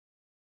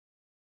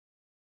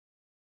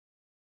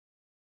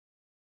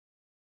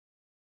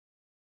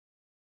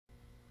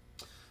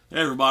Hey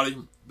everybody,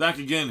 back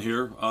again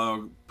here,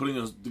 putting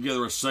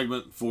together a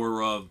segment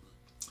for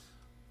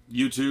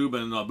YouTube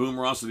and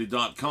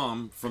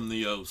Boomerosity.com from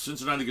the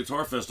Cincinnati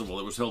Guitar Festival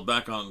that was held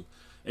back on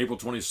April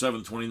 27,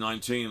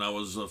 2019. I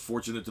was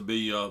fortunate to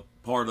be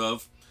part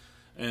of.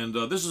 And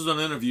this is an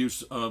interview,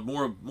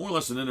 more or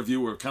less an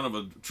interview or kind of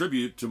a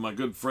tribute to my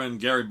good friend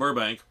Gary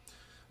Burbank,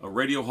 a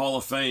Radio Hall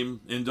of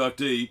Fame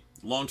inductee,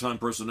 longtime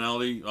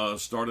personality,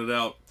 started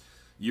out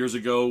years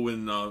ago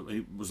when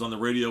he was on the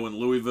radio in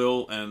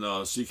Louisville and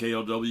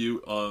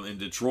CKLW in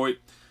Detroit.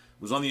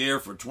 Was on the air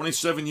for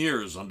 27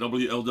 years on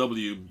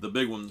WLW, the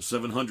big one,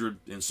 700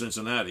 in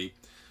Cincinnati.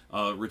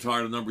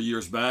 Retired a number of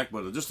years back,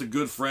 but just a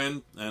good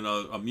friend and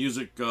a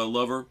music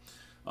lover.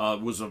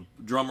 Was a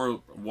drummer a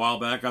while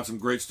back, got some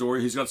great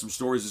stories. He's got some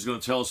stories he's going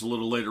to tell us a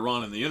little later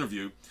on in the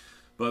interview.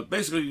 But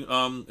basically,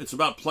 it's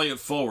about Play It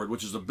Forward,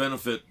 which is a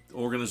benefit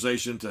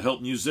organization to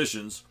help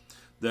musicians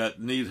that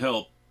need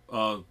help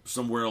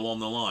somewhere along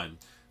the line.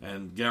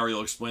 And Gary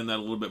will explain that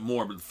a little bit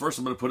more. But first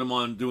I'm going to put him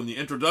on doing the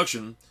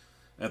introduction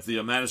at the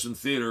Madison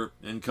Theater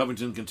in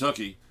Covington,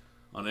 Kentucky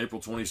on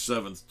April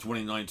 27th,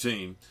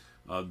 2019.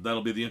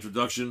 That'll be the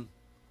introduction.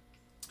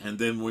 And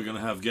then we're going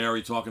to have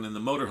Gary talking in the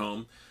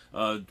motorhome.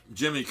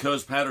 Jimmy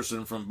Cuz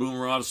Patterson from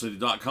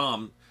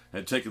Boomerosity.com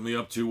had taken me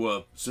up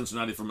to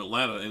Cincinnati from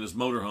Atlanta in his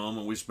motorhome,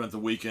 and we spent the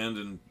weekend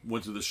and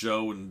went to the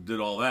show and did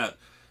all that.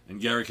 And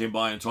Gary came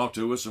by and talked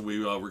to us, and we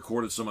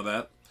recorded some of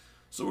that.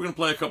 So we're going to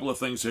play a couple of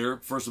things here.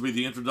 First will be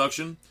the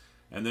introduction,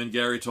 and then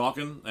Gary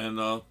talking, and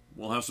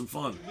we'll have some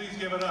fun. Please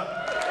give it up.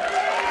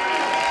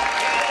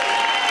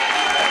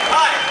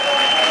 Hi.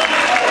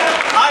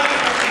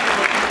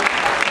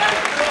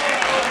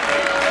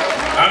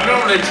 I'm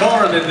normally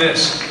taller than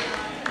this.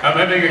 I'm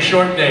having a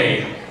short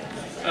day.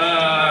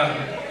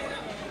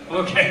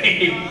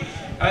 Okay.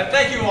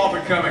 Thank you all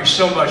for coming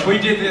so much. We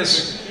did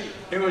this.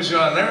 It was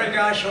Larry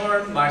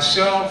Goshorn,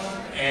 myself,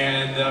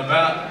 and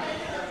about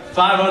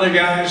 5 other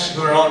guys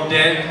who are all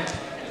dead,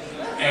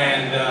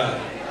 and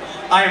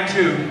I am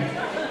too.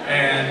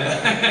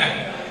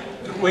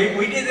 And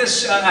we did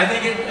this, I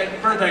think,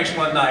 at Burbank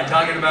one night,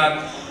 talking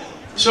about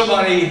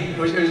somebody,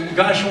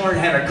 Goshorn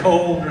had a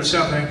cold or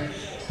something,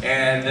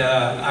 and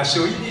I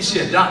said, well, you need to see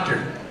a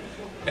doctor.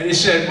 And he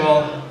said,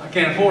 well, I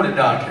can't afford a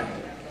doctor.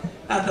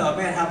 I thought,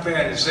 man, how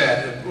bad is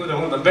that? One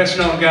of the best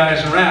known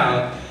guys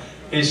around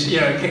is,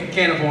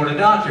 can't afford a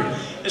doctor.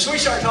 And so we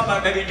started talking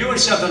about maybe doing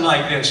something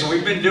like this. So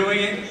we've been doing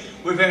it.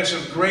 We've had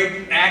some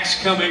great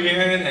acts coming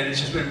in, and it's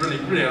just been really,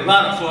 really a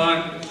lot of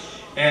fun.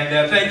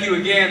 And thank you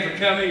again for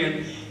coming,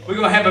 and we're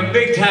going to have a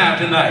big time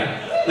tonight.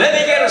 Let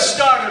me get us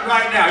started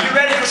right now. You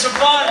ready for some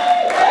fun?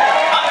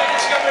 I think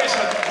it's going to be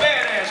some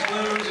badass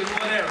blues and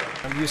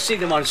whatever. You see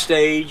them on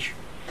stage,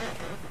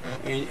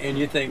 and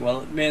you think,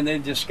 well, man, they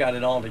just got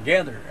it all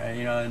together,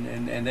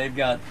 and they've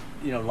got,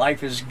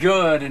 life is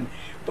good,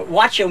 but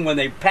watch them when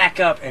they pack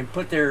up and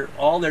put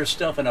all their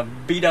stuff in a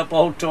beat-up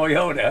old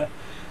Toyota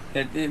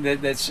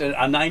that's a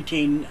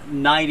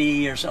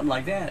 1990 or something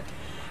like that.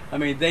 I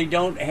mean, they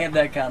don't have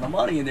that kind of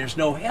money, and there's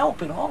no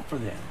help at all for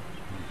them.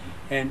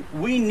 And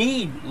we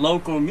need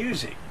local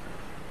music.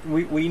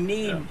 We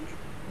need,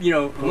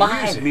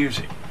 live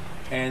music.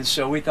 And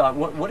so we thought,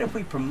 what if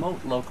we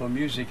promote local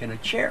music in a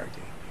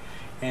charity?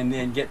 And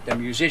then get the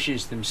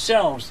musicians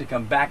themselves to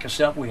come back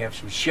us up. We have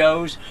some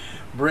shows,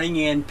 bring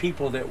in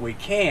people that we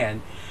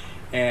can,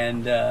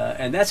 and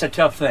that's a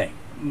tough thing.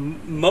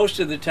 Most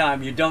of the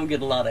time, you don't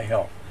get a lot of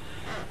help.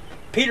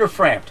 Peter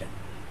Frampton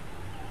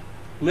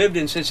lived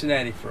in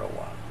Cincinnati for a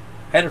while.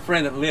 Had a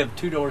friend that lived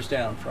 2 doors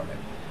down from him.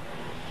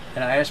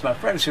 And I asked my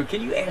friend, I said,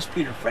 can you ask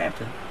Peter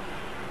Frampton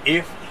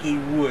if he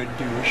would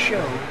do a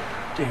show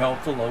to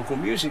help the local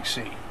music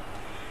scene?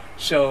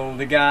 So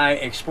the guy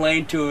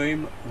explained to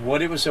him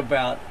what it was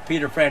about.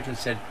 Peter Frampton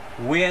said,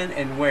 when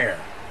and where?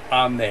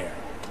 I'm there.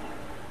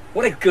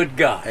 What a good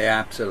guy. Yeah,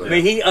 absolutely. I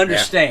mean, he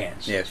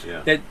understands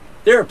that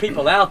there are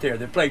people out there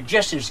that play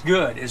just as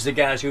good as the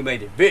guys who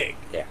made it big.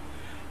 Yeah.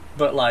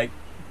 But,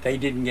 they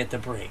didn't get the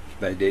break.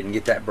 They didn't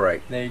get that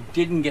break. They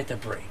didn't get the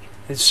break.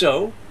 And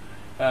so,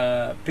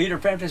 Peter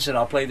Frampton said,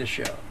 I'll play the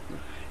show.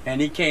 And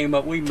he came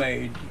up,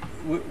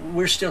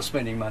 we're still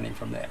spending money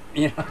from that,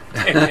 to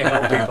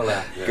help people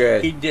out.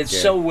 Good. He did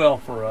so well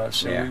for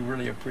us, and we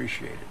really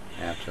appreciate it.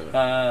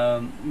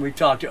 Absolutely. We've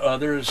talked to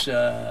others,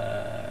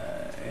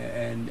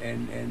 and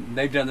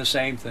they've done the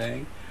same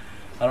thing.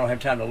 I don't have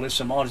time to list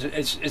them all.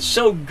 It's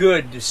so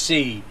good to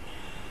see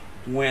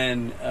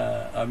when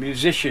a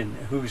musician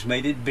who's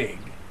made it big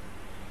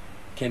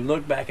can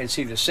look back and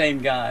see the same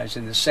guys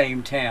in the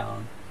same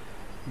town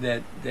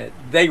that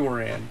they were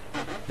in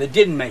that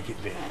didn't make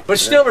it big, but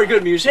still are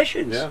good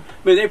musicians. I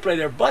mean, they play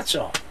their butts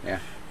off,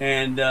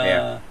 and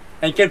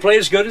can play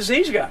as good as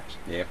these guys.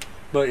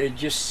 But it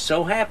just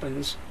so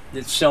happens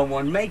that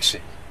someone makes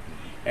it,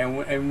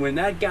 and when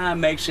that guy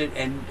makes it,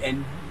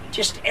 and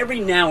just every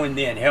now and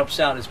then helps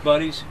out his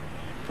buddies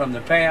from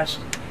the past,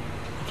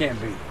 you can't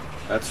beat it.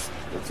 That's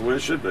the way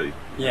it should be.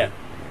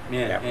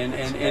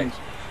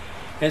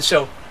 And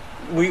so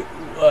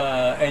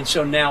and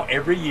so now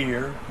every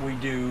year we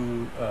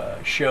do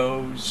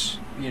shows,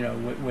 you know,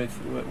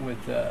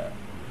 with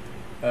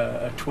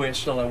a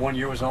twist. So one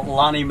year was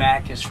Lonnie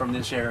Mack is from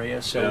this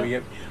area, so we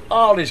have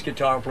all these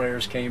guitar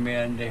players came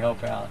in to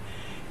help out.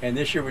 And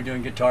this year we're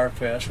doing Guitar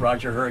Fest.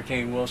 Roger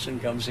Hurricane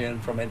Wilson comes in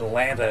from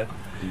Atlanta,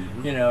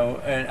 you know,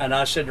 and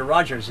I said to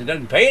Roger, it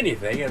doesn't pay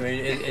anything. I mean,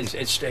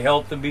 it's to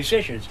help the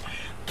musicians.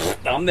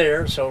 I'm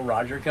there, so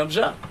Roger comes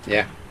up.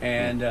 Yeah.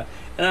 And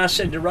I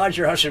said to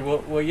Roger, I said,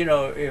 well, you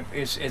know, if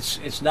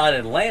it's not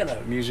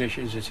Atlanta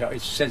musicians,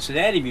 it's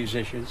Cincinnati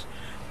musicians.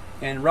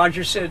 And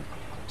Roger said,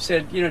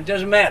 you know, it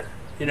doesn't matter.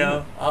 You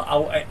know,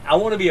 I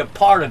want to be a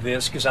part of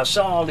this because I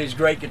saw all these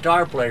great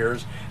guitar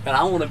players, and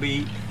I want to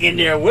be in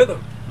there with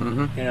them.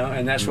 You know,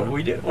 and that's what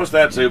we do. What's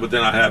that too? But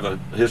then I have a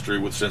history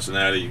with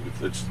Cincinnati,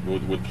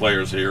 with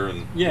players here,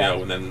 and you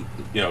know, and then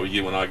you know,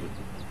 you and I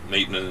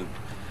meeting,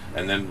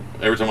 and then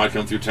every time I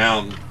come through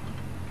town,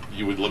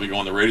 you would let me go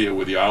on the radio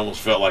with you. I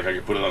almost felt like I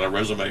could put it on a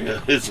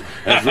resume. It's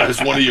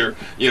one of your,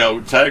 you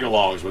know,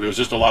 tag-alongs, but it was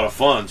just a lot of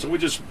fun. So we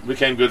just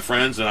became good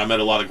friends, and I met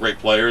a lot of great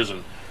players and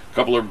a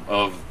couple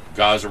of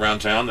guys around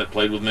town that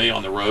played with me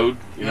on the road.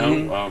 You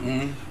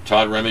know,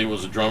 Todd Remy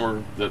was a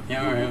drummer,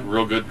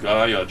 real good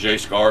guy. Jay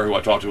Scar, who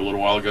I talked to a little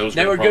while ago.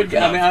 They were good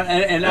guys.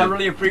 I mean, I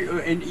really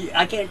appreciate, and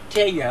I can't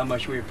tell you how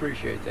much we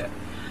appreciate that,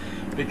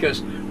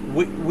 because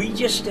we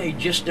just stay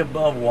just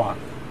above water.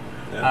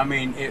 I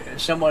mean,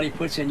 if somebody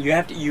puts in, you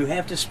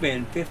have to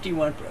spend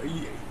 51.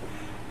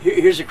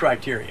 Here's the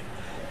criteria: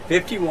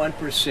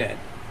 51%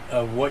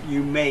 of what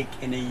you make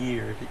in a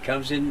year that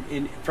comes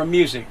in from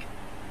music.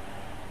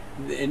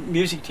 And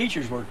music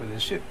teachers work with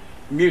this too.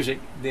 Music,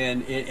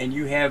 then, and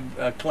you have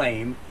a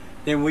claim,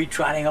 then we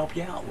try to help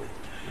you out with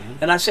it.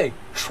 And I say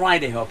try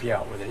to help you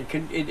out with it.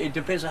 It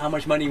depends on how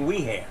much money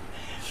we have,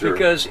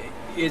 because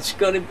it's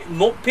going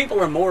to.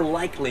 People are more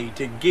likely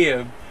to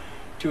give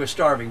to a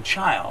starving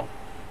child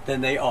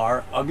than they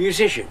are a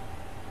musician,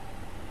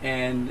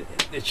 and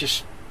it's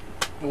just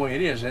the way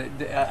it is, and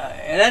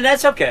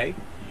that's okay.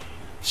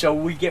 So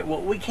we get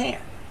what we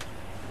can,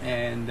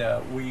 and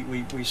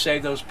we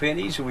save those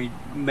pennies and we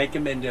make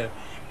them into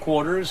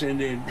quarters,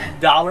 into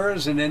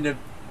dollars, and into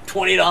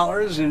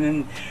 $20, and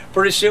then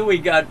pretty soon we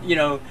got, you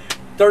know,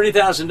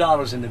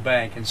 $30,000 in the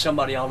bank, and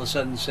somebody all of a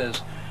sudden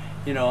says,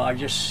 you know, I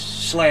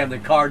just slammed the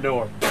car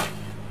door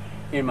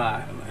in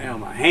my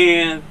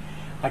hand.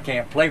 I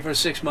can't play for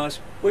 6 months.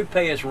 We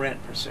pay his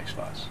rent for 6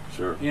 months.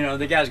 Sure. You know,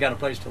 the guy's got a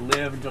place to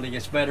live until he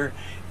gets better,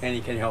 and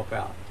he can help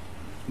out.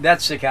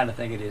 That's the kind of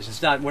thing it is.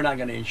 It's not. We're not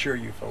going to insure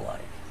you for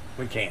life.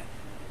 We can't.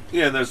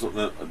 Yeah, and there's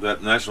that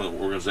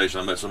national organization.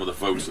 I met some of the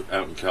folks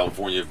out in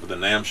California for the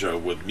NAMM show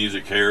with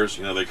Music Cares.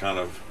 You know, they kind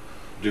of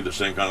do the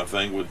same kind of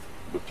thing with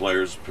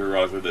players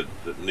periodically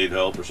that need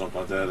help or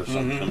something like that if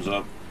something comes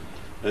up.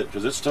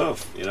 Because it's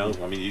tough. You know,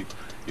 I mean,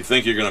 you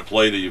think you're going to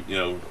play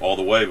all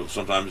the way, but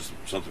sometimes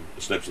something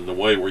steps in the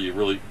way where you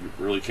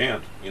really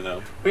can't, you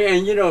know.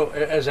 And you know,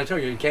 as I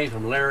told you, it came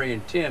from Larry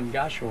and Tim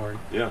Goshorn.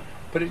 Yeah.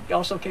 But it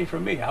also came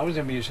from me. I was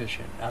a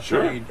musician. I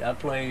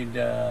played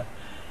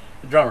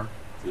drummer.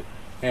 Yeah.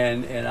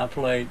 And I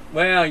played,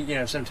 well, you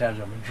know, sometimes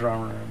I'm a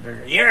drummer.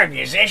 You're a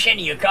musician?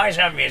 You call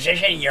yourself a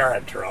musician? You're a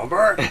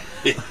drummer?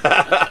 Shut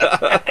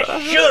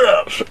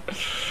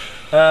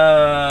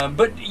up.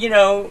 But, you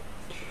know,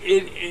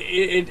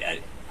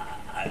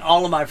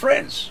 all of my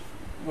friends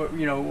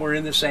were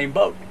in the same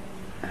boat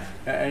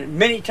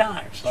many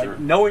times, like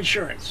no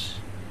insurance.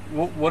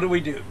 What do we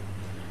do?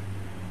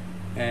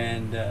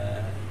 And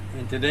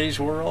in today's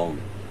world,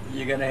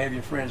 you got to have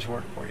your friends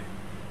work for you,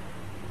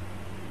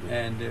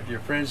 and if your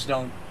friends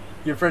don't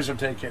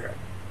take care of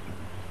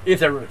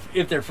it,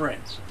 if they're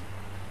friends.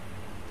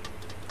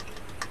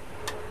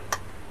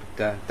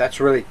 That's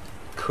really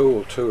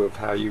cool too, of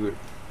how you would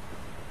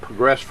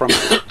progress from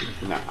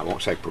no, I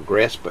won't say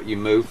progress, but you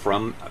move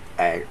from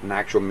an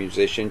actual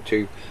musician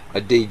to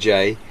a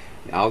DJ,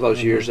 all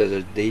those years as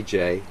a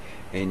DJ,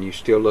 and you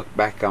still look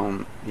back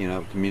on, you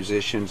know, the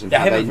musicians and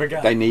how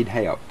they need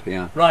help.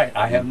 Yeah, right.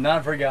 I have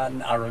not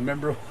forgotten. I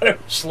remember what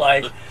it was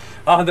like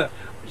on the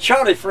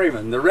Charlie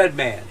Freeman, the Red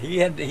Man. He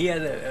had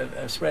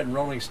a spread in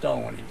Rolling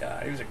Stone when he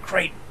died. He was a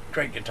great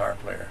guitar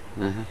player.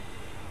 Yeah.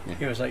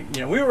 He was like,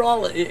 you know, we were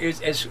all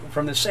as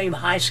from the same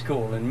high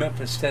school in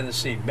Memphis,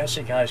 Tennessee,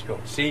 Messick High School.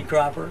 Steve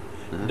Cropper,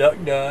 Duck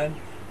Dunn,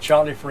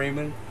 Charlie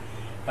Freeman,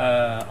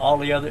 all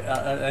the other,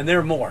 and there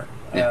are more.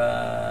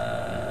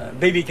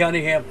 B.B.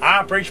 Cunningham,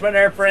 I preach my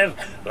dear friends,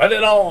 let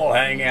it all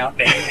hang out.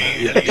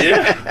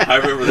 Yeah, I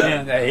remember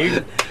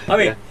that.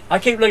 I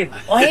keep looking.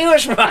 Oh, he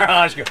was from our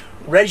high school.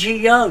 Reggie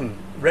Young,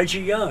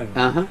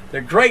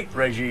 the great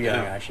Reggie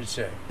Young, I should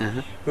say,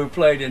 who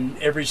played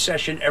in every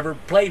session ever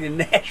played in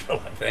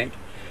Nashville, I think.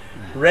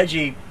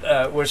 Reggie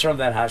was from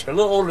that high school, a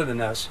little older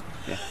than us.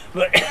 Yeah.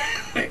 But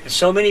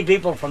so many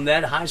people from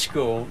that high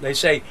school, they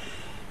say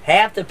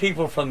half the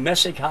people from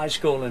Messick High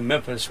School in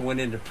Memphis went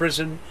into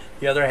prison,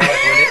 the other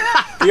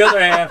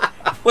half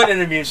went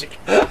into music.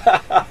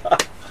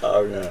 Oh,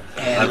 Oh yeah.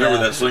 I remember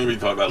that song we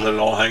talked about, Let It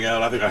All Hang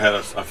Out. I think I had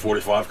a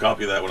 45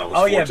 copy of that when I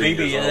was 14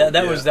 years old.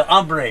 That was the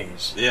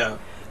Hombres. Yeah.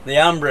 The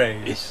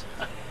Hombres.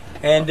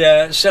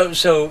 And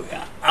so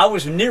I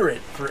was near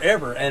it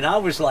forever, and I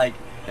was like,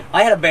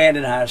 I had a band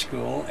in high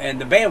school, and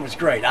the band was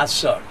great. I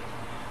sucked,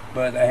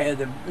 but I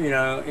had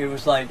it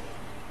was like,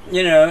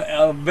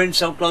 I've been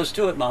so close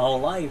to it my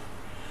whole life.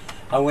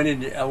 I went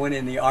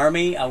in the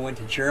Army. I went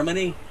to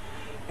Germany,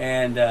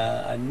 and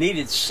I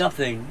needed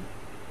something.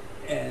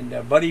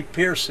 And Buddy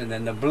Pearson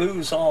and the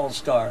Blues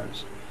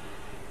All-Stars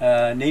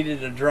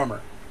needed a drummer,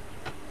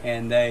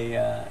 and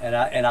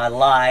I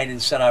lied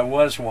and said I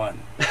was one.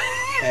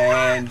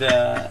 And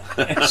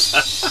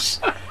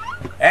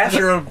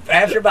after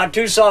about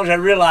 2 songs, I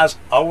realized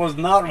I was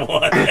not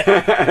one.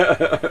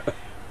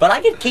 But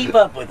I could keep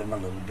up with them a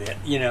little bit,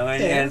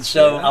 and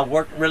so I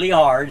worked really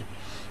hard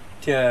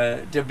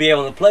to be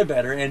able to play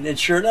better. And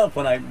sure enough,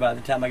 by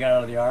the time I got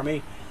out of the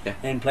Army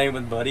and played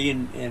with Buddy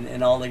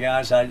and all the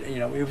guys,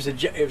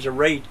 it was a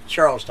Ray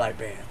Charles type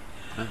band.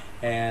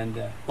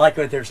 And like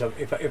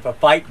if a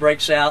fight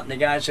breaks out and the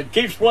guy said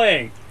keep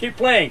playing,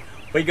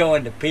 we go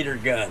into Peter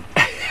Gunn.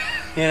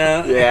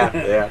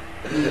 Yeah.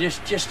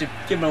 just to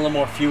give him a little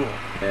more fuel.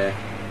 Yeah.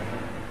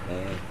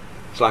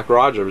 It's like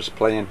Roger was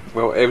playing.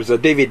 Well, it was a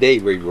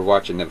DVD we were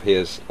watching of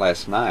his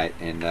last night,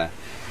 and a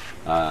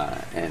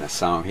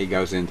song he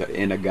goes into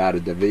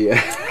Inagata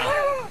Devia.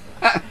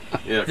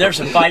 Yeah, there's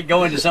a fight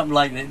going to something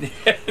like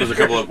that. There's a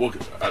couple of. We'll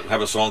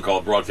have a song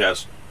called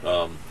Broadcast.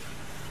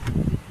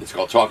 It's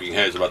called Talking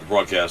Heads, about the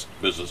broadcast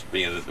business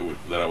being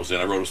that I was in.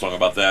 I wrote a song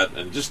about that,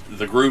 and just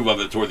the groove of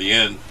it toward the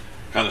end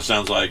kind of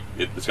sounds like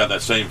it's got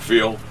that same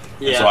feel.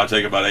 Yeah. And so I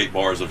take about 8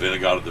 bars of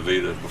Inagata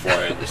Devita before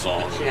I end the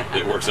song.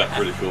 It works out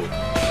pretty cool.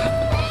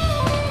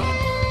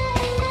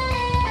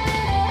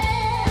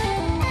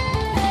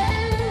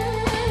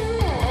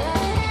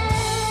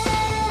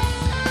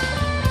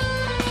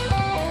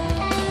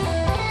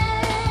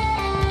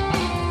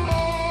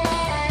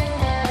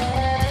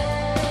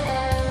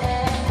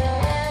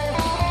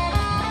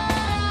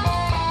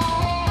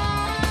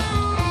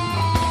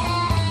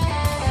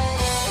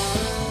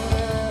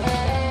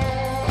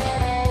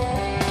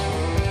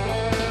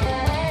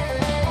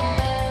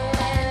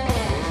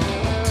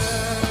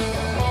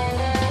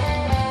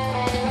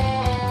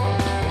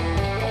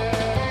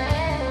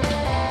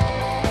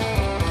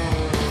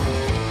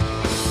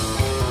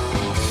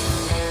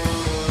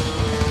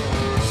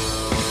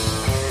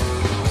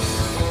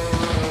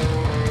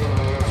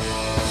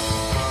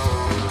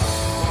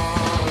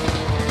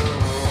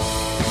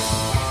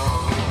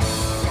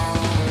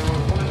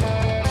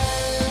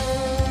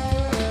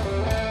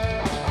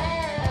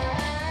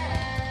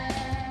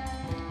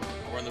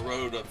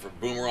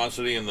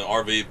 In the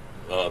RV,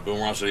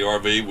 Boomerosity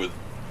RV with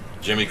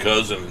Jimmy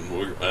Cuz, and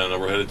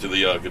we're headed to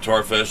the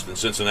Guitar Fest in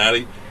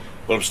Cincinnati.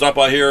 But I'm stopped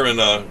by here and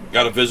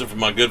got a visit from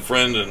my good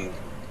friend and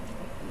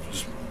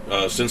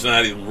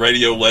Cincinnati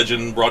radio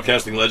legend,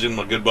 broadcasting legend,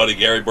 my good buddy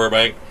Gary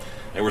Burbank,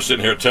 and we're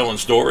sitting here telling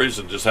stories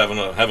and just having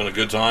a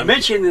good time.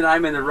 Mention that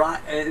I'm in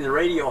the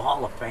Radio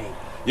Hall of Fame.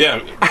 Yeah,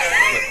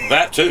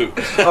 that too.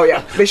 Oh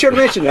yeah, be sure to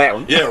mention that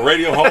one. Yeah,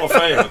 Radio Hall of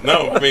Fame.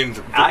 No, I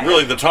mean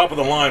really the top of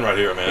the line right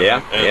here, man.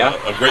 Yeah, and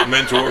a great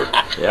mentor.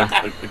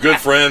 Yeah, a good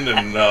friend,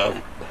 and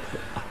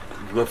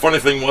the funny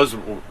thing was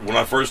when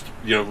I first,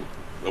 we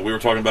were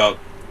talking about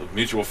a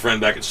mutual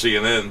friend back at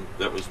CNN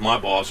that was my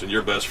boss and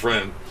your best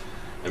friend,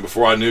 and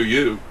before I knew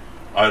you,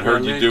 I'd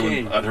heard you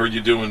doing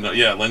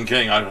Len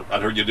King.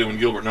 I'd heard you doing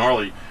Gilbert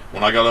Gnarly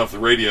when I got off the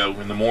radio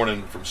in the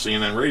morning from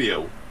CNN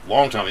Radio,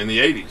 long time in the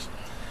 '80s.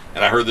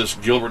 And I heard this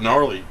Gilbert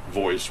Gnarly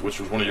voice, which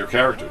was one of your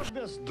characters.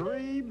 This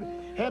dream,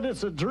 and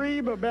it's a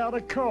dream about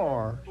a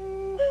car.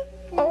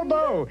 Oh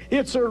no,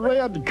 it's a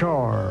red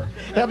car,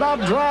 and I'm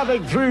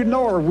driving through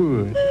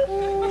Norwood.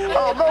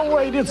 Oh no,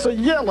 wait, it's a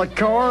yellow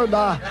car, and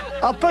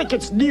I think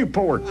it's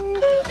Newport.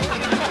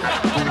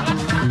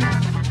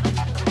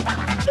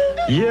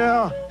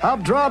 Yeah,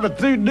 I'm driving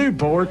through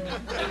Newport,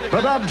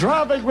 but I'm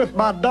driving with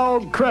my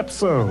dog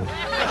Crepso.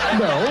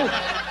 No,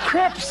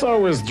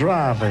 Crepso is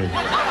driving.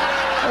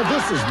 Oh,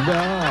 this is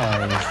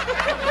nice.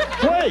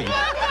 Wait,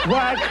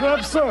 why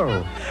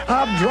Crepso?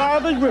 I'm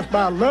driving with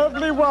my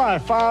lovely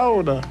wife,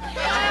 Iona.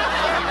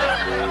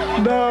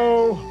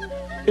 No,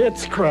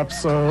 it's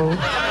Crepso.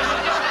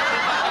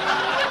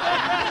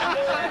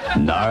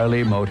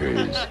 Gnarly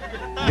Motors,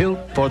 built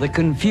for the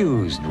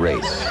confused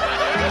race.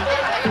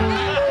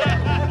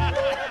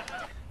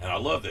 And I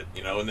loved it,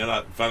 and then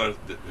I found out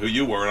who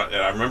you were, and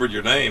I remembered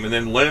your name, and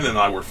then Len and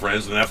I were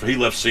friends, and after he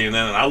left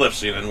CNN and I left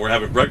CNN, we're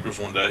having breakfast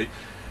one day,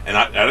 and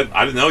I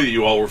didn't know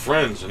you all were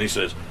friends, and he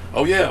says,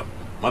 oh yeah,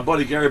 my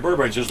buddy Gary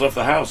Burbank just left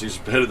the house, he's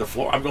headed to the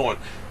floor. I'm going,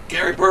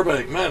 Gary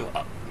Burbank, man,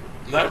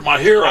 that's my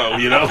hero,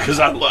 because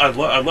I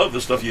love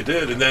the stuff you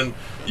did. And then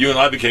you and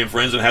I became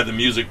friends and had the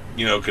music,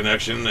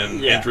 connection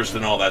and interest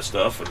in all that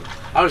stuff. And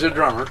I was a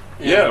drummer.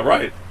 Yeah,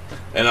 right.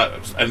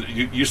 And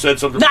you said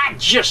something. Not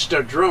just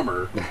a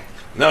drummer.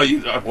 No,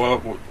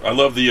 well, I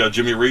love the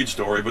Jimmy Reed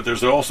story, but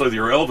there's also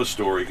your Elvis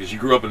story because you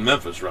grew up in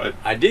Memphis, right?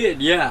 I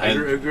did, yeah. I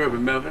grew up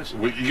in Memphis.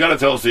 You got to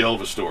tell us the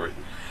Elvis story.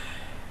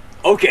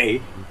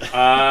 Okay.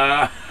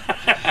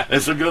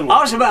 It's a good one.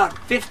 I was about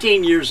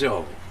 15 years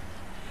old.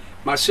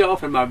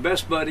 Myself and my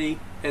best buddy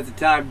at the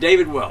time,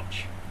 David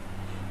Welch.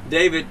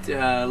 David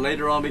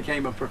later on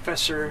became a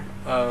professor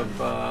of,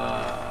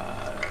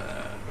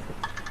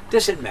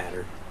 doesn't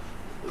matter.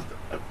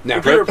 Now,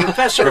 If you're a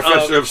professor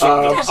of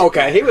something.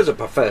 okay, he was a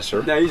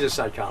professor. No, he's a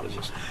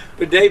psychologist.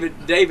 But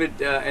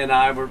David and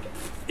I were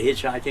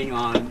hitchhiking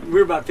on, we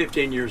were about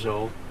 15 years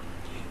old,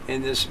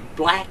 in this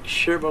black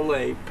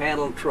Chevrolet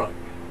panel truck.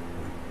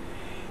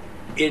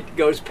 It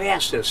goes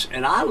past us,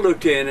 and I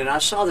looked in and I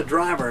saw the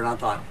driver and I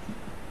thought,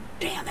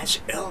 damn, that's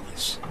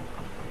Elvis.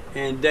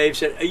 And Dave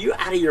said, are you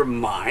out of your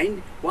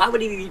mind? Why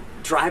would he be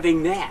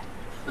driving that?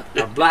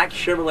 A black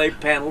Chevrolet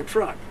panel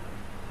truck.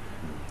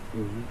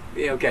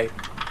 Yeah, okay,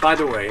 by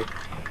the way,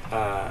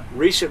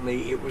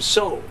 recently it was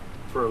sold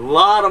for a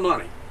lot of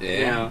money. Yeah.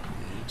 You know?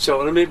 So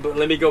let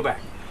me go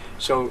back.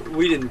 So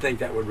we didn't think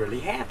that would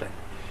really happen.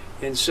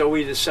 And so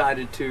we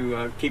decided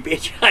to keep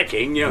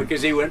hitchhiking, you know,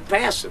 because he went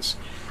past us.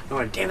 I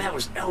went, damn, that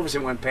was Elvis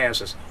that went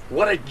past us.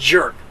 What a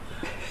jerk.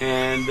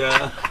 And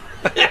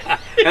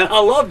and I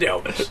loved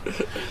Elvis.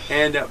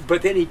 And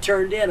but then he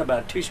turned in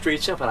about 2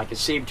 streets up, and I could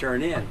see him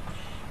turn in.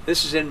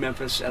 This is in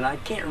Memphis, and I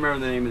can't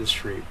remember the name of the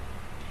street.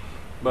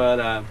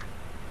 But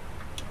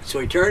so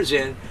he turns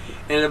in,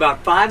 and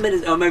about 5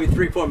 minutes, or maybe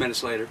 3-4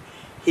 minutes later,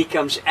 he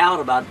comes out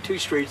about 2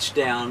 streets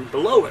down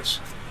below us.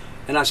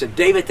 And I said,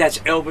 David, that's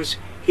Elvis.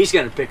 He's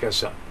going to pick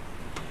us up.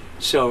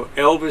 So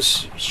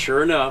Elvis,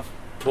 sure enough,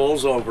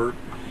 pulls over,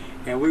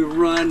 and we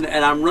run.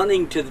 And I'm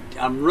running to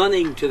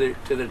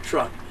the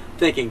truck,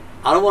 thinking,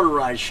 I don't want to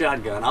ride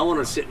shotgun. I want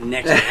to sit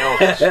next to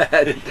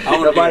Elvis.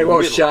 Nobody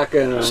wants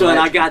shotgun. So and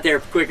I got there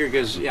quicker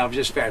because I was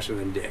just faster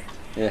than Dave.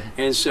 Yeah.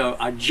 And so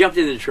I jumped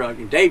in the truck,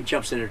 and Dave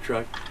jumps in the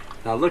truck.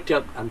 And I looked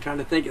up. I'm trying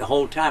to think the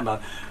whole time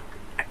about,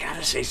 I got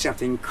to say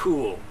something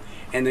cool.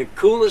 And the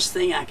coolest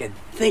thing I could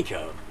think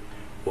of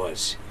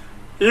was,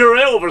 you're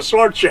Elvis,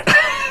 aren't you?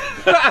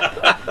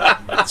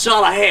 That's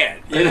all I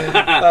had. You know?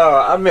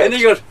 Oh, I mean. And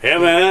he goes, yeah,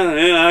 man,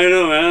 yeah, I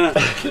know, man.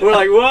 We're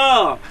like,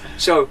 wow.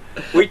 So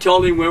we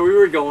told him where we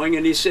were going,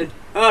 and he said,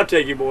 I'll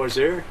take you boys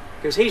there.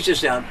 Because he's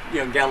just out,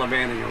 you know,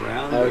 gallivanting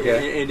around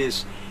in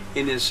his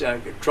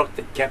truck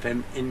that kept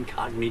him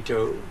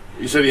incognito.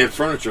 You said he had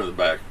furniture in the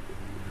back.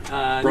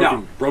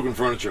 No. Broken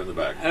furniture in the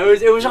back.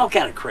 It was all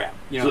kind of crap,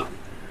 you know.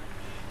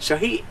 So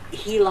he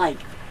like,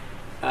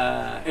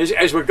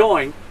 as we're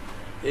going,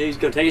 he's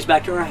going to take us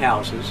back to our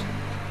houses.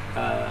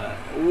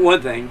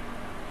 One thing,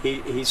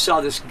 he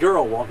saw this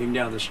girl walking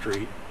down the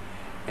street,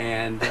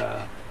 and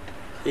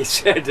he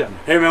said,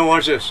 "Hey man,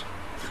 watch this,"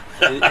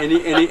 and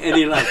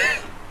he like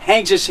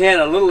hangs his head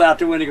a little out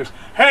the window. He goes,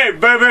 "Hey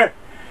baby,"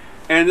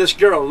 and this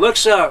girl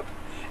looks up,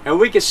 and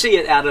we could see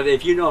it out of,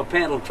 if you know a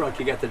panel truck,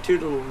 you got the 2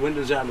 little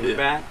windows out of the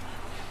back.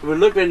 We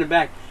looked in the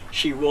back.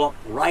 She walked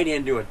right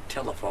into a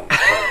telephone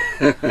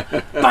pole.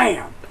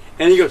 Bam!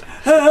 And he goes,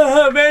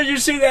 man, you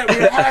see that?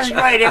 That's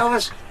great,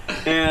 Elvis.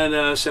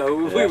 And so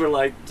we were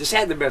like, just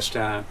had the best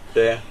time.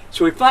 Yeah.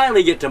 So we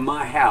finally get to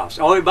my house.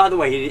 Oh, and by the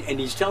way,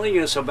 he's telling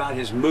us about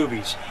his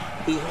movies.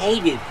 He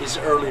hated his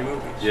early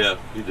movies. Yeah,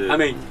 he did. I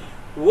mean,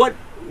 what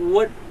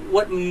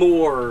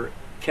more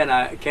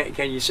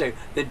can you say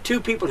than 2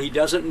 people he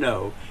doesn't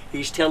know?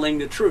 He's telling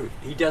the truth.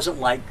 He doesn't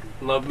like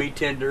Love Me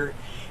Tender.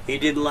 He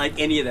didn't like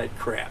any of that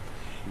crap.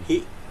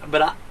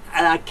 But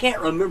I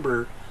can't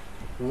remember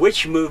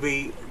which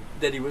movie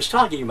that he was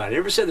talking about. He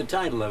never said the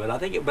title of it. I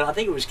think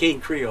it was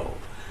King Creole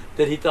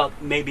that he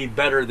thought maybe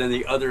better than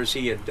the others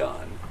he had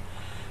done.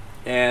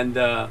 And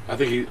I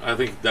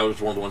think that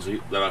was one of the ones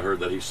that I heard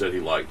that he said he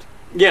liked.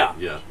 Yeah.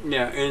 Yeah.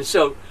 Yeah. And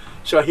so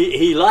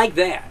he liked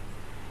that.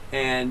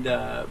 And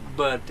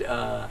well,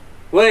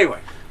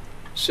 anyway.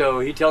 So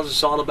he tells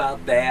us all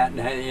about that,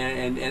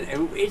 and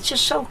it's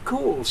just so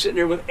cool sitting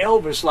there with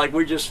Elvis, like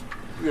we're just,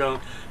 you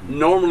know,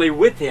 normally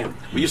with him.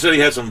 Well, you said he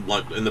had some,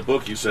 like in the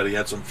book, you said he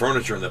had some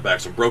furniture in the back,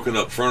 some broken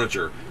up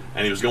furniture,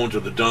 and he was going to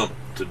the dump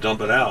to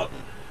dump it out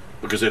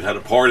because they'd had a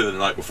party the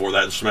night before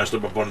that and smashed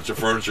up a bunch of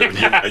furniture.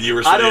 And you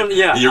were saying,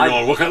 you're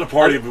going, what kind of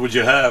party would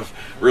you have,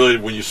 really,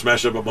 when you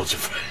smash up a bunch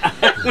of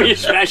furniture? When you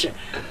smash it.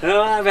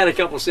 Well, I've had a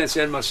couple cents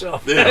in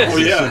myself. Yeah, well,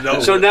 yeah, no.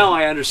 So now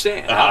I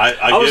understand.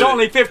 I was get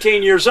only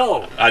 15 years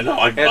old. I know,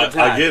 I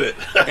get it.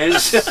 And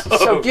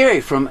So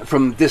Gary,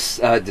 from this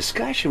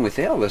discussion with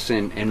Elvis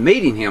and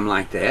meeting him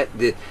like that,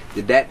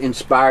 did that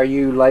inspire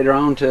you later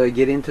on to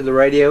get into the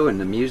radio and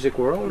the music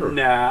world? Or?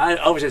 Nah,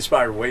 I was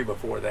inspired way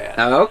before that.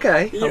 Oh,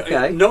 okay, You know,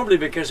 okay. normally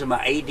because of my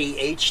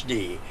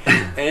ADHD.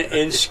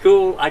 In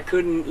school, I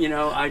couldn't, you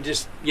know, I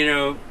just, you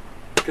know,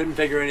 couldn't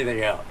figure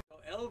anything out.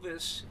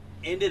 Elvis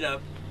ended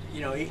up,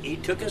 you know, he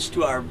took us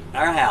to our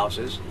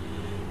houses,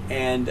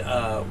 and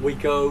we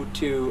go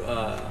to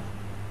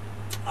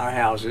our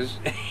houses,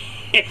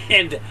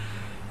 and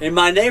in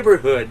my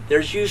neighborhood,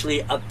 there's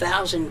usually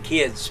 1,000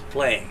 kids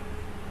playing.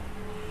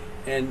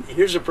 And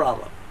here's the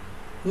problem.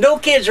 No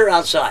kids are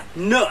outside.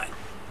 None.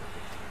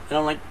 And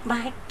I'm like,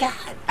 my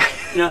God.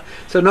 You know,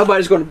 So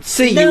nobody's going to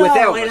see you with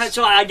Elvis. And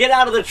so I get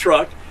out of the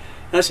truck,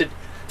 and I said,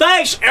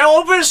 thanks,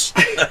 Elvis,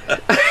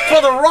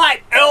 for the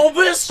ride,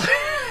 Elvis.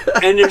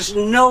 And there's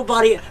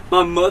nobody.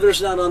 My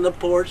mother's not on the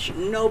porch.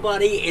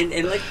 Nobody.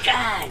 And like,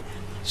 God.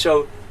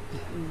 So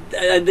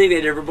I think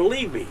they'd ever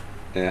believe me.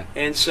 Yeah.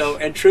 And so,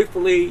 and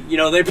truthfully, you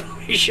know, they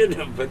probably shouldn't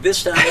have, but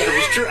this time it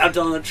was true. I'm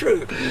telling the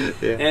truth.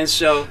 Yeah. And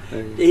so,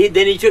 then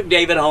he took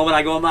David home, and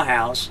I go in my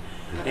house,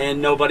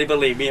 and nobody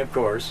believed me, of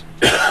course.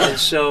 And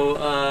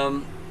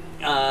so,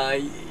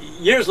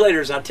 years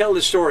later, as I tell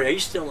this story,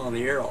 he's still on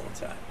the air all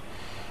the time.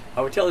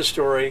 I would tell this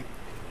story,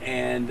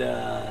 and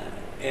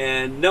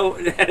no,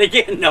 and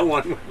again, no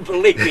one would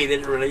believe me that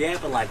it really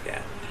happened like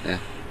that. Yeah.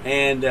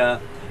 And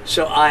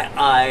so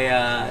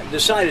I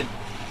decided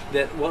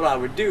that what I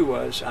would do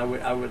was I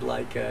would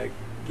like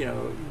you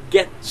know,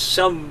 get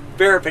some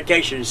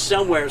verification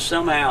somewhere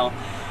somehow,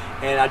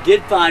 and I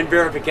did find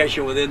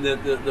verification within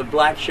the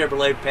black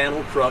Chevrolet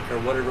panel truck or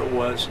whatever it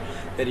was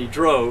that he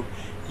drove.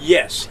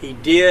 Yes, he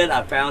did.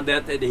 I found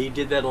that he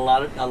did that a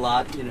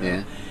lot. You know.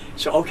 Yeah.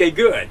 So okay,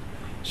 good.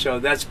 So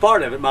that's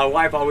part of it. My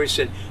wife always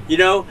said, you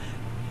know,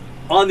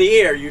 on the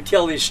air you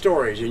tell these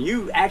stories and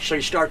you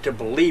actually start to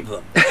believe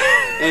them.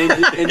 And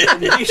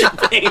these are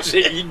things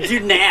that you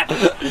didn't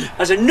happen.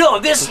 I said, no,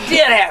 this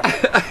did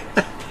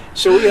happen.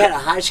 So we had a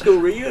high school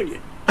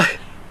reunion.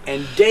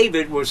 And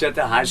David was at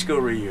the high school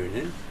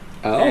reunion.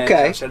 Oh,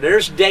 okay. And so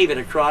there's David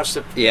across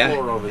the Yeah.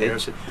 floor over there. I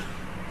said,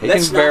 He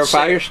can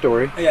verify your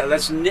story. Yeah,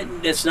 let's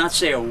not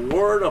say a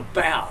word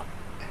about,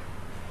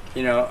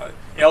 you know,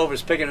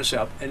 Elvis picking us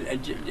up.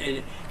 And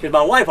because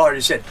my wife already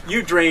said,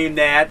 you dreamed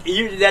that.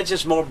 That's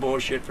just more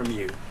bullshit from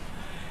you.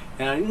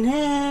 And I,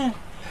 nah.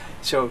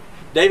 So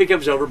David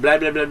comes over, blah,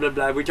 blah, blah, blah,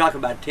 blah. We talk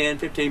about 10,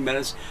 15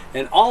 minutes.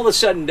 And all of a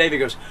sudden, David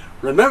goes,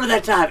 remember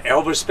that time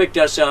Elvis picked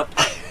us up?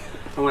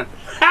 I went,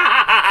 ha,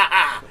 ha, ha,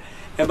 ha.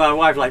 And my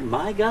wife like,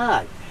 my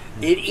God,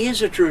 it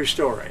is a true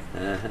story.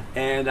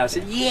 And I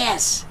said,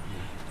 yes.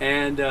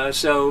 And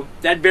so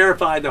that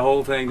verified the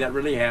whole thing. That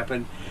really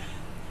happened.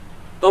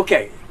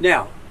 Okay,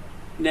 now,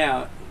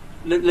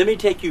 let me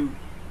take you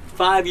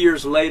 5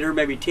 years later,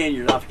 maybe 10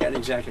 years. I've forgotten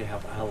exactly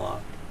how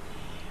long.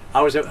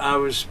 I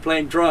was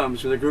playing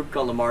drums with a group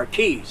called the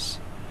Marquis,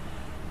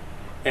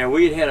 and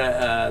we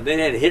had they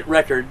had a hit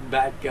record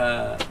back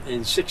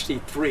in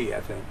 '63,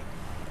 I think,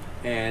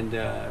 and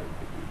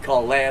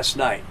called Last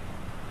Night.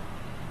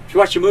 If you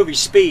watch the movie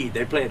Speed,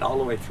 they play it all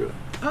the way through it.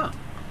 Oh.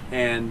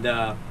 And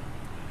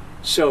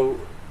so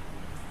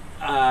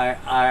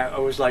I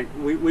was like,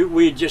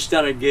 we had just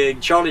done a gig.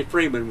 Charlie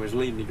Freeman was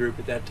leading the group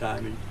at that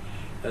time,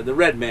 and the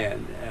Red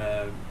Man.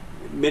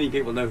 Many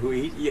people know who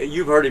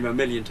you've heard him a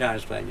million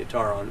times playing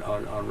guitar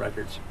on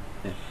records,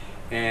 yeah.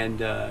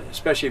 And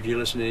especially if you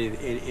listen to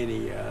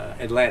any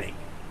Atlantic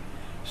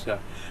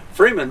stuff.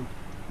 Freeman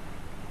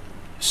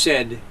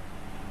said,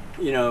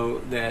 you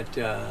know, that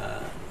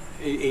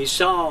he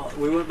saw,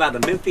 we went by the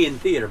Memphian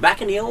Theater back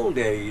in the old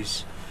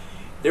days.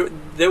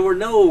 There were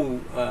no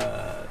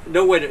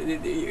way to,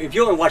 if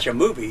you want to watch a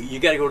movie, you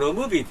got to go to a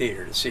movie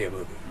theater to see a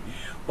movie.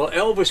 Well,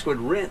 Elvis would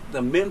rent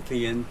the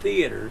Memphian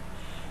Theater,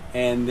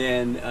 and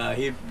then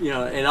he, you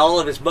know, and all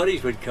of his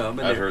buddies would come.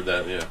 And I've heard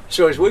that, yeah.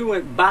 So as we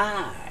went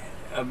by,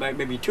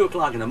 maybe 2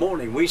 o'clock in the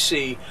morning, we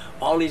see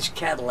all these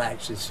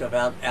Cadillacs and stuff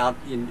out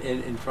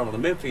in front of the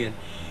Memphian,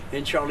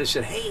 and Charlie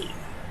said, "Hey,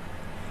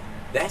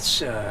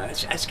 that's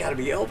got to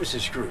be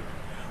Elvis's group.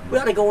 We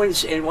ought to go in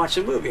and watch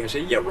the movie." I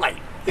said, "Yeah, right."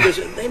 Because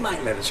they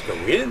might let us go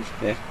in.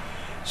 Yeah.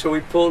 So we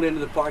pulled into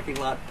the parking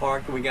lot,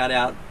 parked, and we got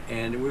out,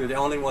 and we were the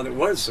only one that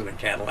was in a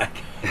Cadillac.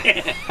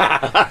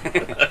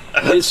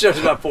 It's just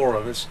about 4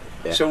 of us.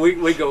 Yeah. So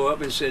we go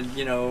up and said,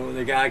 you know,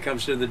 the guy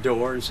comes to the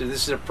door and said,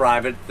 "This is a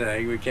private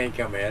thing, we can't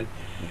come in."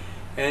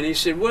 And he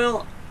said,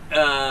 well,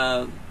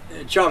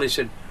 Charlie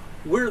said,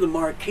 "We're the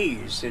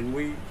Marquis, and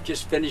we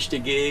just finished a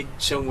gig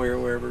somewhere,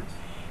 wherever,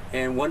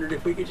 and wondered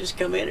if we could just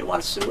come in and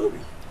watch the movie."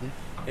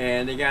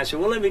 And the guy said,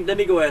 "Well, let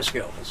me go ask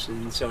Elvis."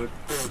 And so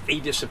he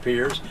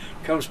disappears,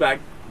 comes back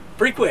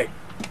pretty quick.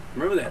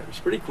 Remember that? It was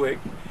pretty quick.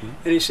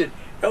 And he said,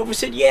 Elvis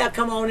said, "Yeah,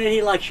 come on in.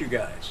 He likes you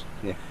guys."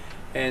 Yeah.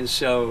 And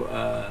so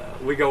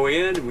we go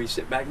in and we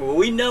sit back. Well,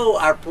 we know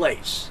our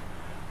place.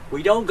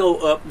 We don't go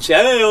up and say,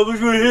 "Hey, Elvis,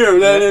 we're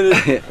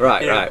here."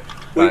 Right, you know,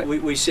 right.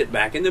 We sit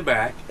back in the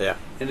back. Yeah.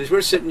 And as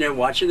we're sitting there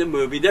watching the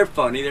movie, they're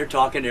funny. They're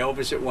talking to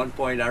Elvis at one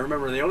point. I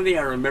remember, the only thing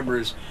I remember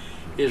is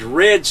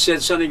Red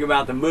said something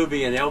about the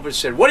movie, and Elvis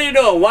said, "What are you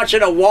doing,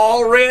 watching a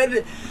wall,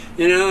 Red?"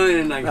 You know,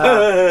 and like,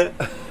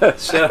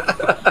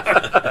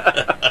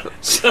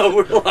 so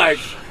we're like,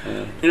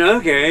 you know,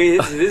 okay,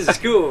 this is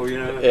cool, you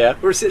know. Yeah.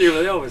 We're sitting here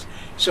with Elvis.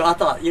 So I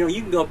thought, you know,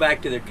 you can go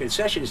back to the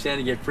concession stand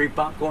and get free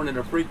popcorn and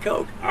a free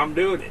Coke. I'm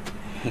doing it.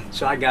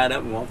 So I got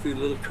up and walked through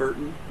the little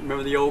curtain.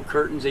 Remember the old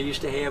curtains they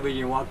used to have when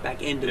you walk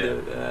back into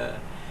the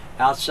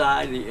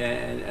outside,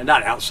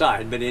 not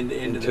outside, but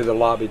into the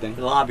lobby thing.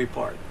 The lobby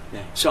part.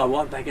 Yeah. So I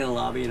walked back in the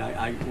lobby, and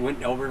I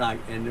went over,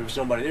 and there was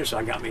nobody there, so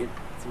I got me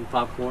some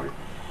popcorn,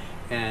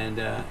 and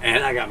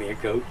I got me a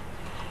Coke.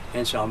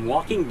 And so I'm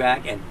walking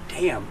back, and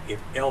damn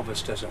if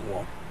Elvis doesn't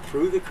walk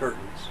through the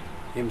curtains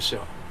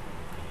himself.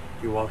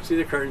 He walks through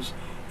the curtains,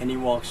 and he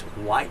walks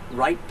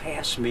right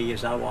past me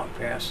as I walk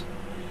past.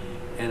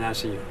 And I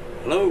say,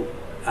 hello.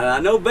 And I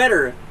know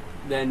better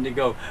than to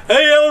go, hey,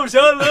 Elvis,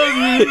 I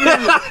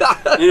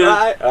love you. You know?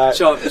 Right.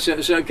 So,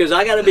 because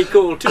I got to be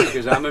cool, too,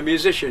 because I'm a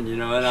musician, you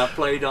know, and I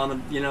played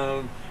on,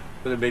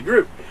 with a big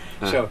group.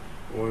 So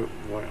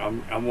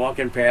I'm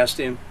walking past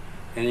him,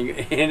 and he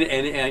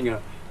go,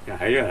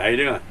 how you doing? How you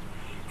doing?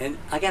 And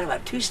I got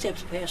about 2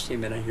 steps past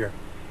him, and I hear,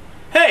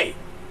 hey!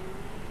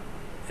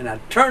 And I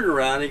turned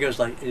around, and he goes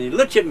like, and he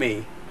looked at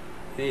me,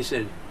 and he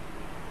said,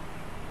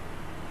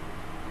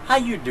 how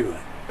you doing?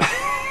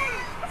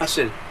 I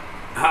said,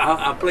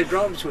 I play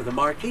drums with the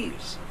Marquis.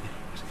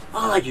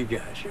 I like you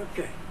guys. You're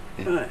okay.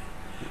 Yeah. All right.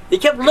 He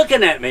kept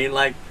looking at me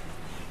like,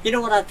 you know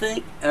what I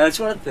think? And that's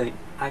what I think.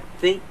 I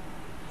think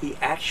he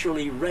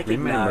actually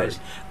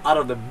recognized out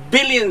of the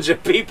billions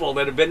of people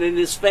that have been in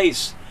his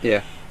face,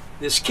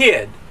 this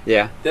kid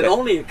that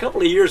only a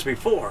couple of years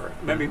before,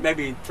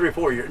 maybe 3 or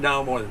 4 years,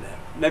 no more than that,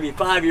 maybe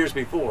 5 years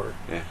before,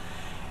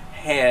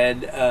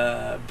 had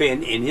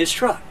been in his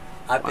truck.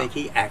 I think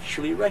he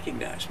actually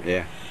recognized me.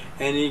 Yeah.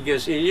 And he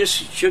just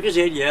shook his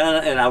head,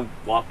 and I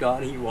walked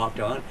on, he walked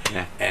on,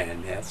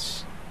 and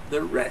that's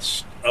the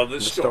rest of the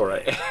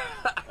story.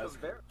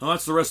 Well,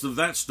 that's the rest of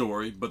that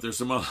story, but there's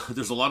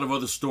there's a lot of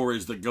other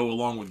stories that go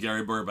along with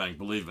Gary Burbank,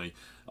 believe me.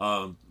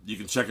 You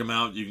can check him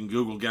out. You can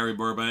Google Gary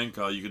Burbank.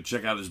 You can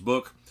check out his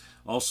book.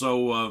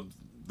 Also,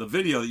 the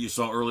video that you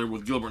saw earlier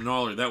with Gilbert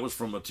Gnarly, that was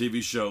from a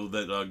TV show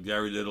that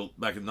Gary did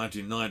back in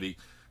 1990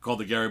 called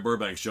The Gary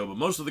Burbank Show. But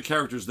most of the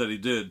characters that he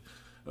did,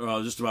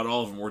 just about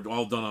all of them, were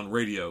all done on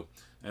radio.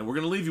 And we're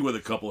going to leave you with a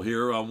couple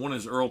here. One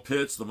is Earl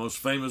Pitts, the most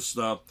famous,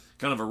 kind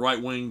of a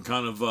right-wing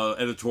kind of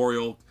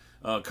editorial,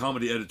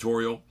 comedy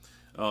editorial.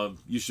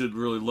 You should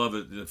really love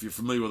it. If you're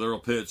familiar with Earl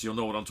Pitts, you'll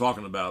know what I'm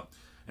talking about.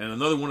 And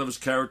another one of his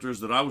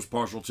characters that I was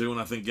partial to, and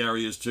I think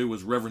Gary is too,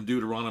 was Reverend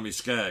Deuteronomy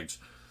Skaggs.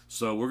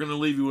 So we're going to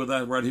leave you with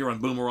that right here on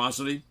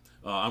Boomerosity.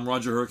 I'm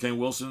Roger Hurricane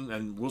Wilson,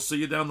 and we'll see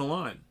you down the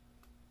line.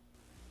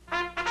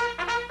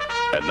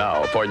 And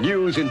now, for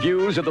news and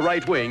views of the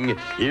right wing,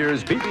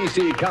 here's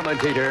BBC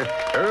commentator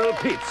Earl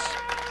Pitts,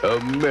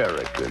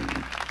 American.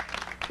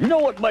 You know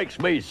what makes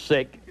me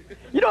sick?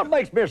 You know what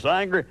makes me so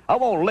angry? I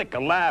want to lick a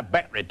live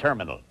battery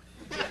terminal.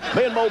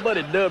 Me and my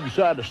buddy Dub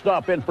decided to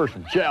stop in for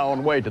some chow on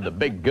the way to the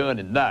big gun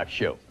and knife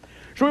show.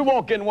 So we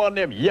walk in one of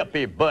them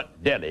yuppie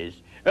butt delis,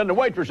 and the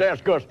waitress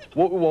asked us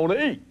what we want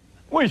to eat.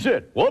 We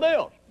said, what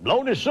else?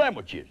 Bologna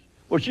sandwiches.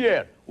 Well, she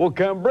asked, what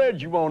kind of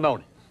bread you want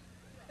on it?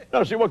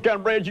 Now, see what kind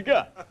of bread you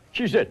got.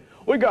 She said,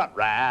 we got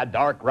rye,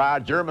 dark rye,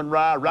 German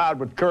rye, rye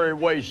with curry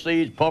whey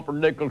seeds,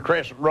 pumpernickel,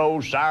 crescent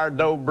rolls,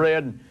 sourdough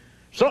bread, and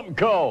something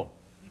called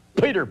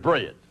Peter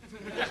bread.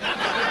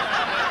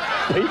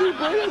 Peter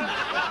bread?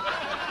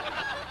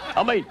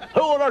 I mean,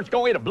 who on earth's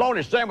going to eat a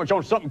bologna sandwich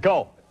on something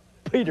called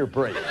Peter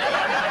bread?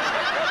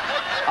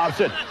 I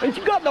said, ain't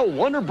you got no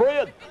Wonder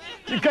Bread?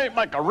 You can't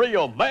make a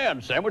real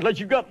man sandwich unless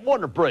you got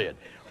Wonder Bread.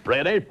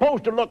 Bread ain't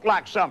supposed to look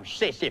like some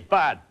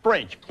sissified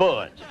French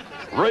fudge.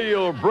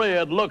 Real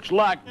bread looks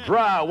like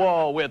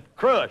drywall with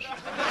crust.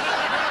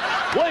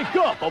 Wake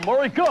up,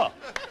 America.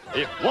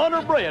 If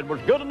Wonder Bread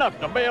was good enough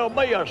to mail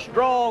me a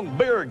strong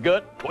beer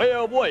gut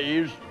 12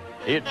 ways,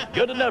 it's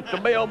good enough to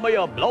mail me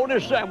a bologna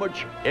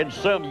sandwich in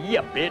some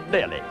yuppie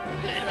deli.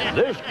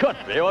 This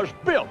country was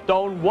built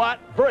on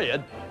white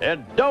bread,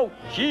 and don't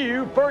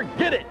you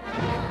forget it.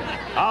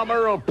 I'm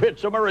Earl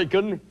Pitts,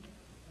 American.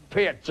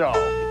 Pitts off.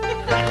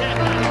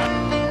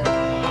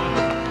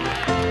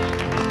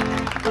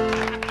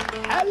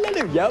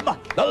 Hallelujah.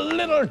 The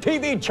little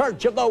TV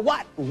church of the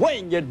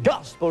white-winged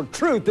gospel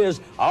truth is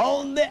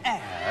on the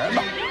air.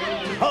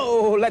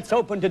 Oh, let's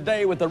open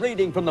today with a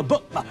reading from the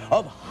book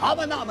of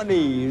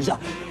Homonymies.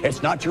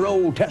 It's not your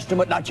Old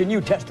Testament, not your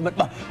New Testament,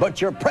 but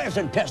your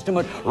present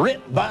testament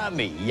written by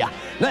me.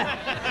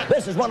 Now,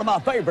 this is one of my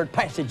favorite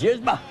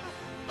passages.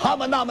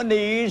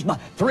 Homonymies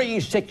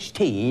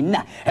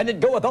 3:16, and it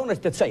goeth on as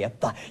it saith,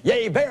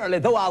 yea, verily,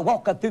 though I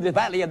walketh through the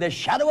valley of the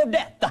shadow of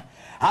death,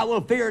 I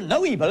will fear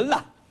no evil,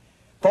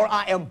 for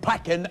I am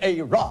packing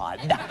a rod.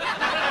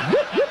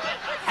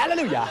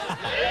 Hallelujah.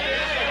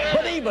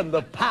 But even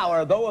the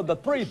power, though, of the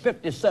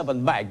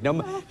 357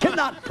 Magnum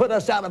cannot put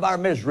us out of our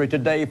misery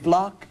today,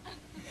 flock.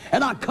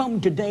 And I come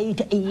today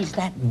to ease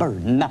that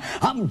burden.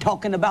 I'm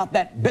talking about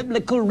that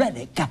biblical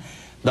relic,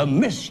 the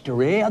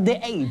mystery of the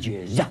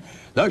ages,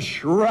 the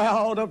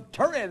Shroud of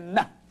Turin.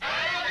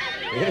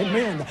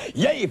 Amen.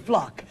 Yea,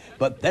 flock,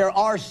 but there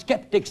are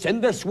skeptics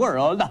in this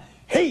world,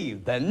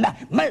 heathen,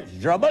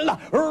 miserable,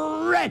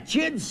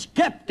 wretched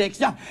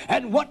skeptics.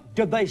 And what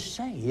do they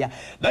say?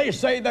 They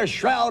say the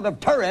Shroud of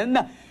Turin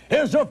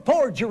is a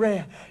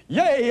forgery,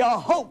 yea, a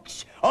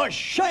hoax, a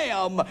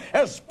sham,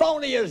 as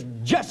phony as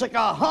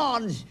Jessica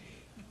Hahn's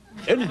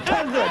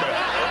integrity.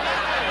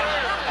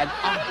 And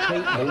I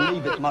can't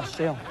believe it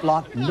myself,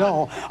 flock.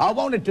 No, I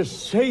wanted to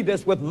see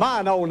this with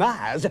mine own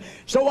eyes,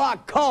 so I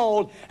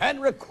called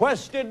and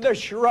requested the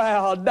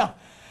shroud.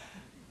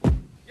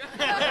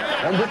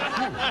 And it's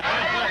true.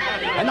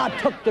 And I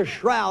took the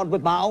shroud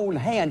with my own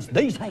hands,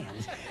 these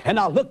hands, and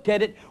I looked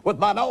at it with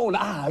my own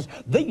eyes,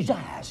 these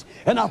eyes,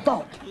 and I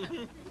thought,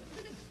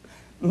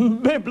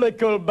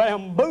 biblical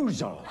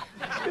bamboozle.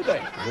 It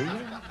ain't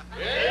real.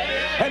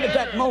 And at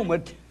that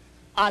moment,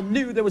 I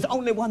knew there was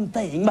only one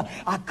thing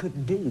I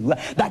could do.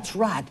 That's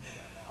right.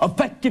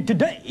 Effective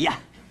today,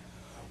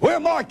 we're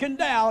marking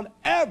down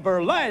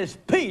every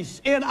last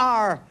piece in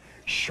our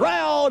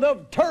Shroud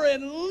of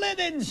Turin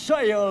linen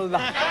sale.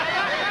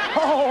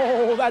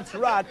 Oh, that's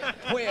right.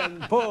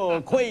 Twin,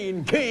 full,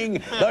 queen,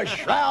 king, the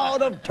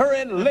Shroud of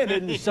Turin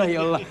linen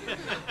sale.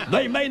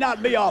 They may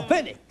not be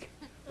authentic,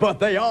 but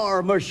they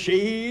are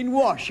machine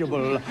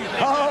washable.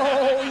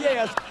 Oh,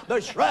 yes, the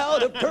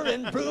Shroud of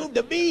Turin proved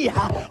to be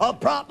a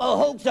proper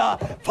hoax, a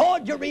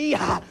forgery,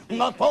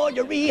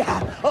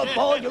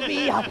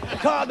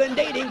 carbon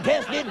dating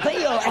test did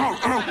fail.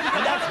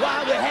 And that's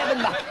why we're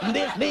having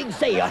this big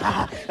sale.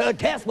 The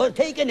test was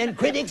taken and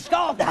critics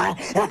scoffed.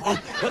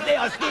 But they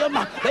are still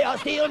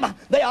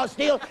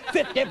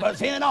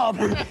 50% off.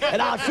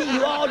 And I'll see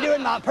you all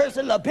during my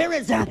personal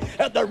appearance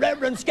at the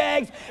Reverend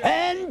Skaggs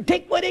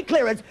Antiquity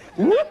Clearance.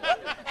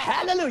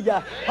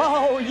 Hallelujah.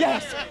 Oh,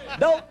 yes.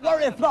 Don't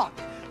worry, flock.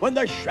 When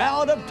the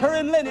Shroud of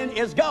Turin linen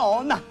is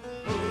gone,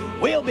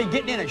 we'll be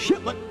getting in a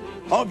shipment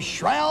of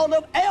Shroud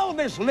of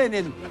Elvis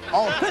linen,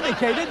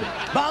 authenticated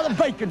by the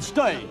bacon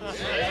stains.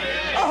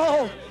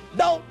 Oh,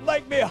 don't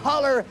make me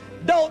holler.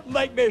 Don't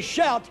make me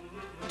shout.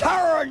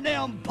 Turn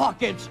them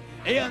pockets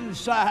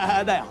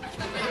inside out.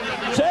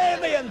 Say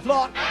amen,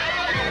 flock.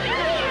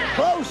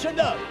 Close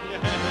enough.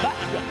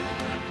 That's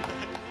right.